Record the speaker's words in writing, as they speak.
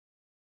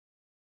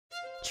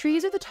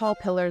Trees are the tall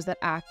pillars that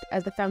act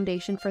as the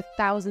foundation for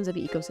thousands of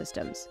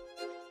ecosystems.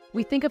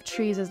 We think of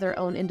trees as their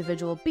own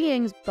individual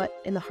beings, but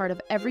in the heart of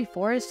every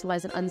forest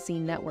lies an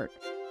unseen network.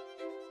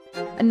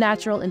 A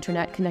natural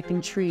internet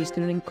connecting trees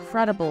through an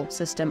incredible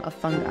system of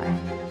fungi.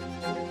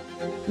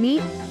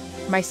 Meet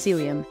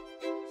mycelium.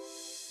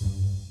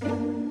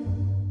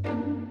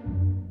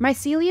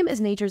 Mycelium is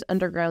nature's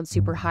underground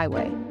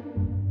superhighway.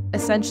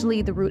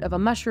 Essentially the root of a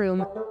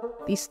mushroom,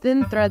 these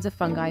thin threads of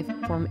fungi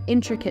form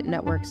intricate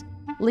networks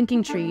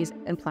linking trees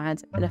and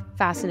plants in a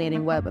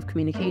fascinating web of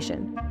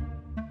communication.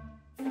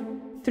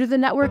 Through the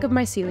network of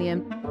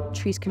mycelium,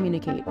 trees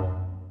communicate,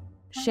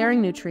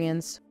 sharing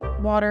nutrients,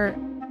 water,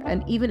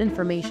 and even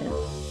information.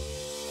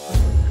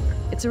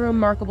 It's a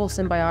remarkable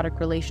symbiotic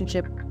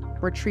relationship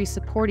where trees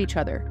support each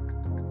other,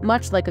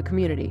 much like a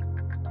community.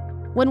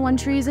 When one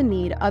tree is in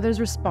need, others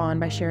respond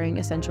by sharing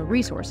essential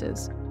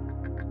resources.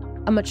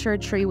 A mature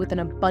tree with an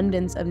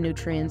abundance of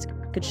nutrients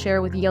could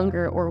share with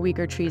younger or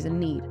weaker trees in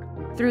need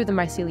through the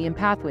mycelium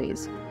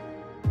pathways,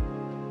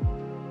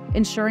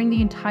 ensuring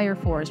the entire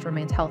forest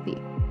remains healthy.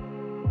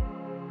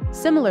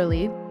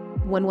 Similarly,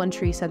 when one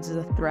tree senses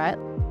a threat,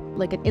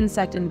 like an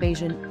insect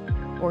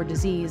invasion or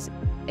disease,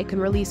 it can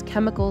release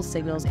chemical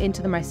signals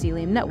into the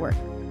mycelium network,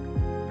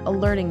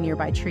 alerting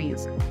nearby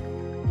trees.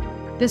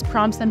 This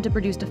prompts them to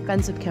produce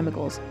defensive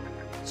chemicals,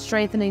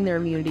 strengthening their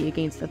immunity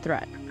against the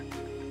threat.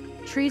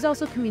 Trees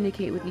also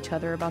communicate with each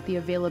other about the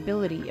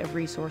availability of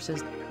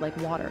resources like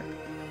water.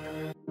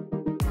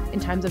 In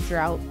times of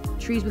drought,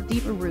 trees with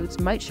deeper roots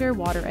might share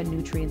water and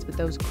nutrients with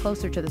those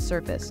closer to the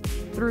surface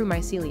through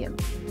mycelium,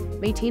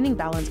 maintaining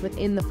balance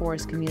within the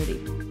forest community.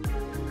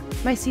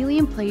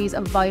 Mycelium plays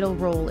a vital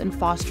role in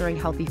fostering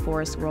healthy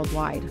forests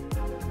worldwide.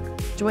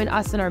 Join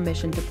us in our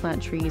mission to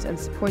plant trees and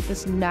support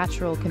this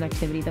natural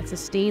connectivity that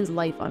sustains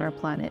life on our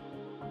planet.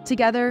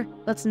 Together,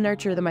 let's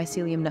nurture the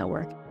mycelium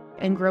network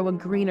and grow a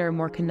greener,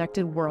 more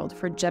connected world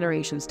for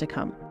generations to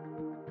come.